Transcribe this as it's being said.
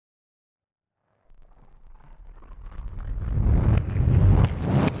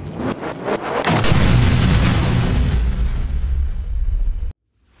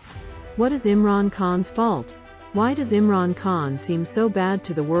What is Imran Khan's fault? Why does Imran Khan seem so bad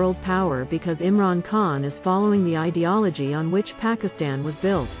to the world power? Because Imran Khan is following the ideology on which Pakistan was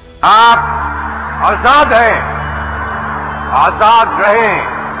built. आप आजाद हैं, आजाद रहें।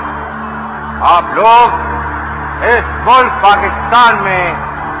 आप लोग इस मुल्क पाकिस्तान में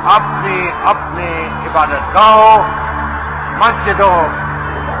अपनी अपनी इबादतगाहों, मस्जिदों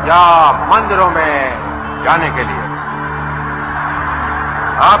या मंदिरों में जाने के लिए।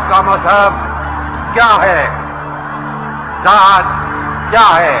 आपका मजहब क्या है, जात क्या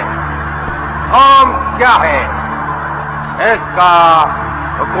है, कौम क्या है, इसका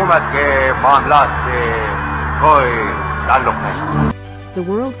हुकूमत के मामलात से कोई ताल्लुक नहीं। The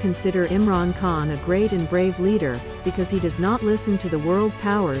world consider Imran Khan a great and brave leader, because he does not listen to the world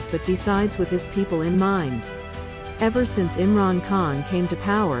powers but decides with his people in mind. Ever since Imran Khan came to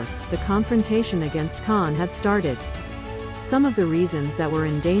power, the confrontation against Khan had started. Some of the reasons that were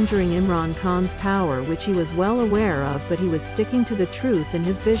endangering Imran Khan's power, which he was well aware of, but he was sticking to the truth in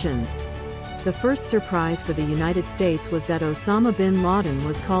his vision. The first surprise for the United States was that Osama bin Laden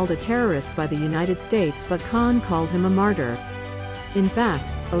was called a terrorist by the United States, but Khan called him a martyr. In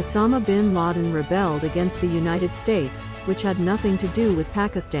fact, Osama bin Laden rebelled against the United States, which had nothing to do with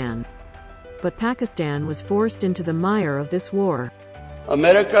Pakistan. But Pakistan was forced into the mire of this war.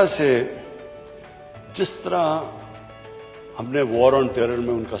 America से जिस तरह हमने war on terror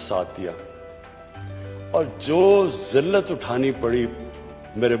में उनका साथ दिया और जो जिल्लत उठानी पड़ी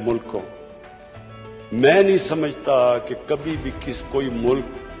मेरे मुल्क को, मैं नहीं समझता कि कभी भी कोई मुल्क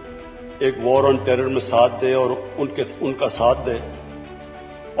एक वॉर ऑन टेरर में साथ दे और उनका साथ दे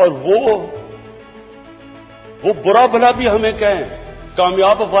और वो बुरा भला भी हमें कहें,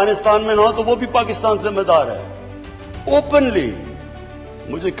 कामयाब अफगानिस्तान में ना हो तो वो भी पाकिस्तान जिम्मेदार है। ओपनली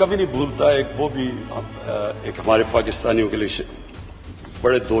मुझे कभी नहीं भूलता एक हमारे पाकिस्तानियों के लिए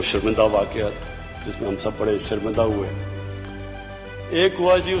बड़े दो शर्मिंदा वाकयात जिसमें हम सब बड़े शर्मिंदा हुए। एक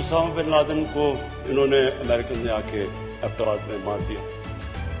हुआ जी, उसामा बिन लादेन को इन्होंने अमेरिकन ने आके अब्बास में मार दिया,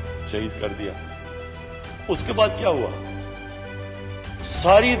 शहीद कर दिया। उसके बाद क्या हुआ?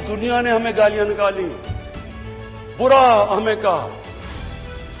 सारी दुनिया ने हमें गालियां निकाली, बुरा हमें कहा,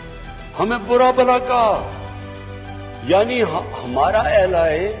 हमें बुरा भला कहा। यानी हमारा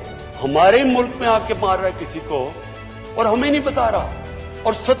एलाए हमारे मुल्क में आके मार रहा है किसी को और हमें नहीं बता रहा,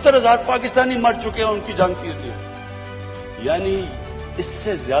 और 70,000 पाकिस्तानी मर चुके हैं उनकी जंग के लिए। यानी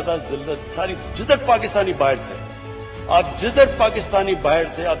इससे ज्यादा जिल्लत सारी जिधर पाकिस्तानी बाहर थे, आप जिधर पाकिस्तानी बाहर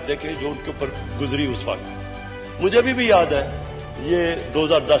थे आप देखें जो उनके ऊपर गुजरी उस वक्त। मुझे अभी भी याद है ये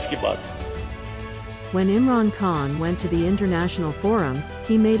 2010 की बात। When Imran Khan went to the international forum,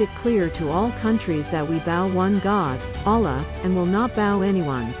 he made it clear to all countries that we bow one God, Allah, and will not bow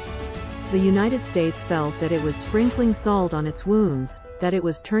anyone. The United States felt that it was sprinkling salt on its wounds, that it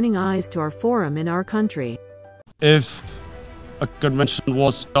was turning eyes to our forum in our country. If a convention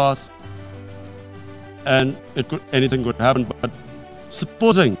was passed and anything could happen, but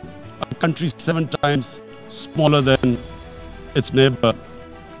supposing a country 7 times smaller than its neighbor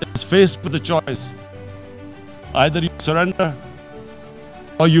is faced with a choice, either you surrender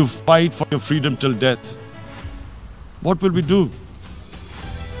or you fight for your freedom till death, what will we do?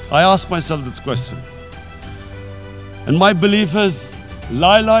 I ask myself this question, and my belief is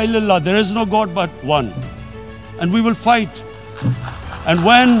la ilaha illallah, there is no God but one, and we will fight. And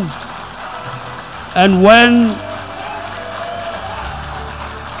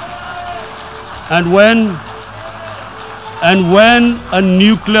when a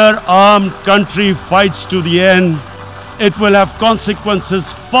nuclear armed country fights to the end, it will have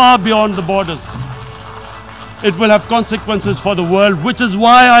consequences far beyond the borders. It will have consequences for the world, which is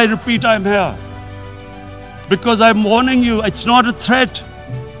why I repeat I'm here. Because I'm warning you, it's not a threat.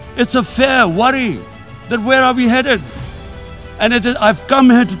 It's a fair worry that where are we headed? And I've come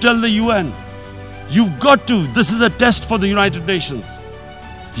here to tell the UN, you've got to, this is a test for the United Nations.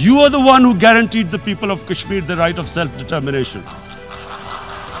 You are the one who guaranteed the people of Kashmir the right of self-determination.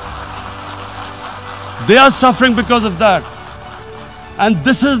 They are suffering because of that. And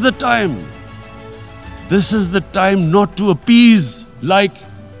this is the time. This is the time not to appease like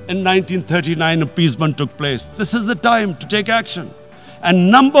in 1939 appeasement took place. This is the time to take action. And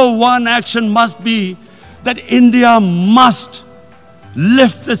number one action must be that India must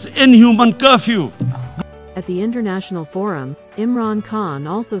lift this inhuman curfew. At the international forum, Imran Khan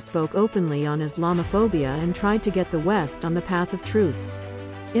also spoke openly on Islamophobia and tried to get the West on the path of truth.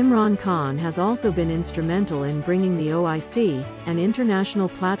 Imran Khan has also been instrumental in bringing the OIC, an international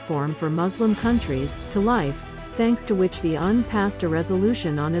platform for Muslim countries, to life, thanks to which the UN passed a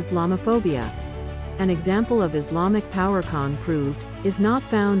resolution on Islamophobia. An example of Islamic power Khan proved, is not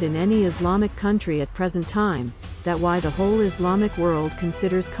found in any Islamic country at present time, that why the whole Islamic world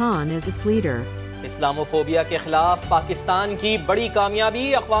considers Khan as its leader. Islamophobia के खिलाफ पाकिस्तान की बड़ी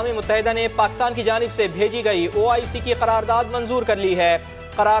कामयाबी, अक़वाम मुत्तहिदा ने पाकिस्तान की जानिब से भेजी गई OIC की करारदाद मंजूर कर ली है।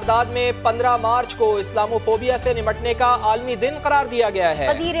 करारदाद में 15 मार्च को इस्लामोफोबिया से निपटने का आलमी दिन करार दिया गया है।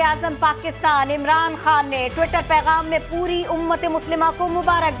 वज़ीर आज़म पाकिस्तान इमरान खान ने ट्विटर पैगाम में पूरी उम्मत मुस्लिमा को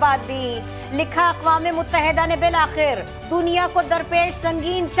मुबारकबाद दी। लिखा, अक़वाम मुत्तहिदा ने बिलाखिर दुनिया को दरपेश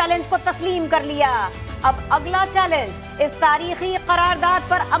संगीन चैलेंज को तस्लीम कर लिया। अब अगला चैलेंज इस तारीखी करारदाद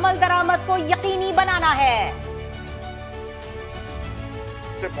पर अमल दरामद को यकीनी बनाना है।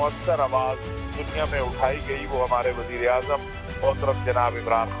 मुअत्तर आवाज दुनिया में उठाई गई वो हमारे वज़ीर आज़म मोहतरम जनाब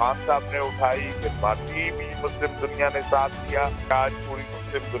इमरान खान साहब ने उठाई, फिर बाकी भी मुस्लिम दुनिया ने साथ दिया। आज पूरी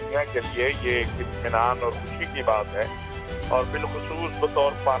मुस्लिम दुनिया के लिए ये एक इत्मीनान और खुशी की बात है, और बिलखुसूस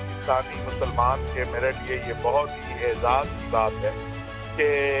बतौर पाकिस्तानी मुसलमान के मेरे लिए ये बहुत ही एजाज़ की बात है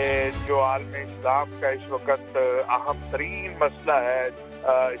कि जो आलम इस्लाम का इस वक्त अहम तरीन मसला है,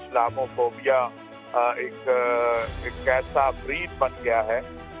 इस्लामोफोबिया एक ऐसा ब्रीद बन गया है,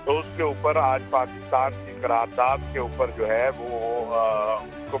 तो उसके ऊपर आज पाकिस्तान की करारदाद के ऊपर जो है वो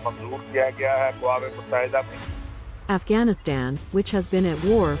उसको मंजूर किया गया है अक़वाम मुत्तहिदा में। Afghanistan, which has been at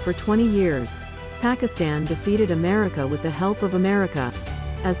war for 20 years. Pakistan defeated America with the help of America.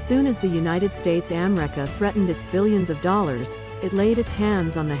 As soon as the United States America threatened its billions of dollars, it laid its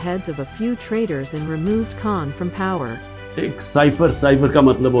hands on the heads of a few traitors and removed Khan from power. एक cipher का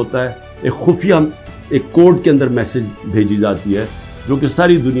मतलब होता है एक खुफिया एक code के अंदर मैसेज भेजी जाती है, जो कि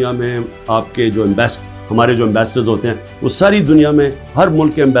सारी दुनिया में आपके जो हमारे जो एम्बेसडर्स होते हैं वो सारी दुनिया में हर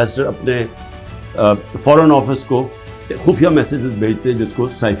मुल्क के एम्बेसडर अपने फॉरेन ऑफिस को खुफिया मैसेजेस भेजते हैं, जिसको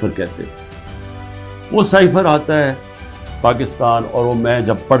साइफर कहते हैं। वो साइफर आता है पाकिस्तान, और वो मैं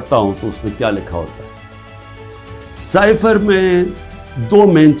जब पढ़ता हूँ तो उसमें क्या लिखा होता है। साइफर में दो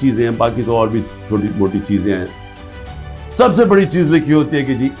मेन चीज़ें हैं, बाकी तो और भी छोटी मोटी चीज़ें हैं। सबसे बड़ी चीज़ लिखी होती है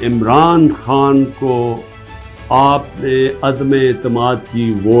कि जी इमरान खान को आपने अदम एतमाद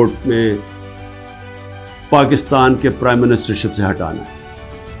की वोट में पाकिस्तान के प्राइम मिनिस्टरशिप से हटाना है।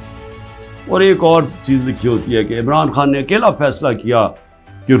 और एक और चीज़ लिखी होती है कि इमरान खान ने अकेला फैसला किया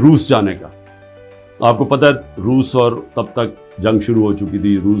कि रूस जाने का। आपको पता है रूस और तब तक जंग शुरू हो चुकी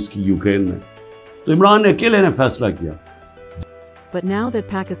थी रूस की यूक्रेन में, तो इमरान ने अकेले ने फैसला किया। But now that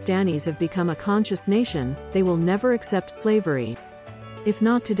Pakistanis have become a conscious nation, they will never accept slavery. If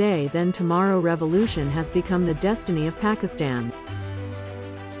not today, then tomorrow revolution has become the destiny of Pakistan.